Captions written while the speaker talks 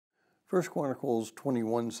First Chronicles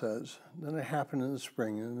 21 says, "Then it happened in the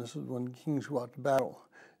spring, and this is when kings go out to battle.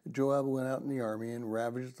 Joab went out in the army and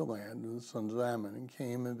ravaged the land of the sons of Ammon, and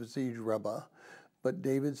came and besieged Rabbah. But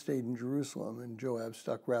David stayed in Jerusalem, and Joab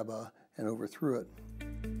struck Rabbah and overthrew it."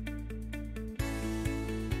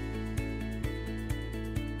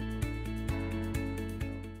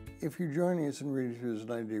 If you're joining us in reading through this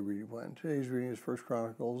 90-day reading plan, today's reading is 1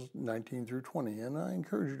 Chronicles 19 through 20, and I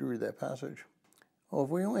encourage you to read that passage. Well, if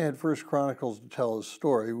we only had 1 Chronicles to tell a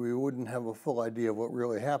story, we wouldn't have a full idea of what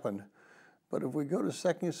really happened. But if we go to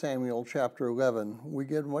 2 Samuel chapter 11, we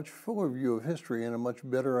get a much fuller view of history and a much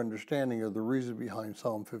better understanding of the reason behind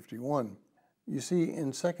Psalm 51. You see,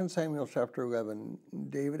 in 2 Samuel chapter 11,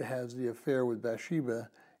 David has the affair with Bathsheba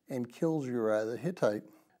and kills Uriah the Hittite.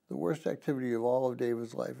 The worst activity of all of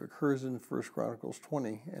David's life occurs in 1 Chronicles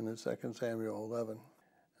 20 and in 2 Samuel 11.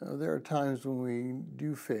 There are times when we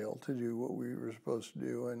do fail to do what we were supposed to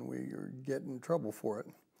do and we get in trouble for it.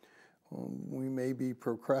 We may be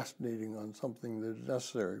procrastinating on something that is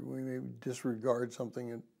necessary. We may disregard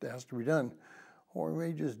something that has to be done, or we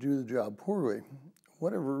may just do the job poorly.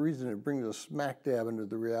 Whatever reason, it brings us smack dab into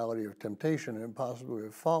the reality of temptation and possibly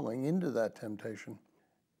of falling into that temptation.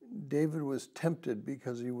 David was tempted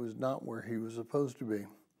because he was not where he was supposed to be.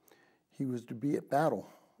 He was to be at battle.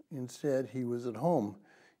 Instead, he was at home.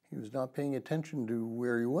 He was not paying attention to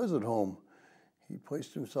where he was at home. He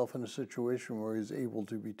placed himself in a situation where he's able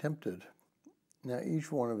to be tempted. Now,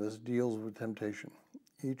 each one of us deals with temptation.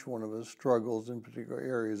 Each one of us struggles in particular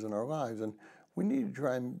areas in our lives, and we need to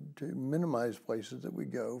try to minimize places that we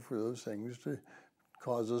go for those things to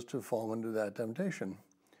cause us to fall into that temptation.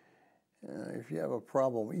 If you have a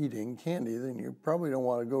problem eating candy, then you probably don't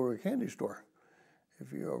want to go to a candy store.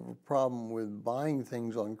 If you have a problem with buying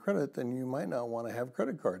things on credit, then you might not want to have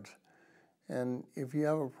credit cards. And if you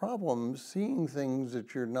have a problem seeing things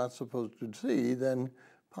that you're not supposed to see, then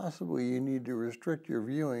possibly you need to restrict your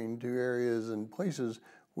viewing to areas and places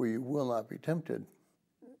where you will not be tempted.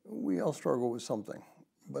 We all struggle with something,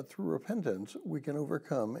 but through repentance, we can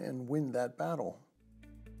overcome and win that battle.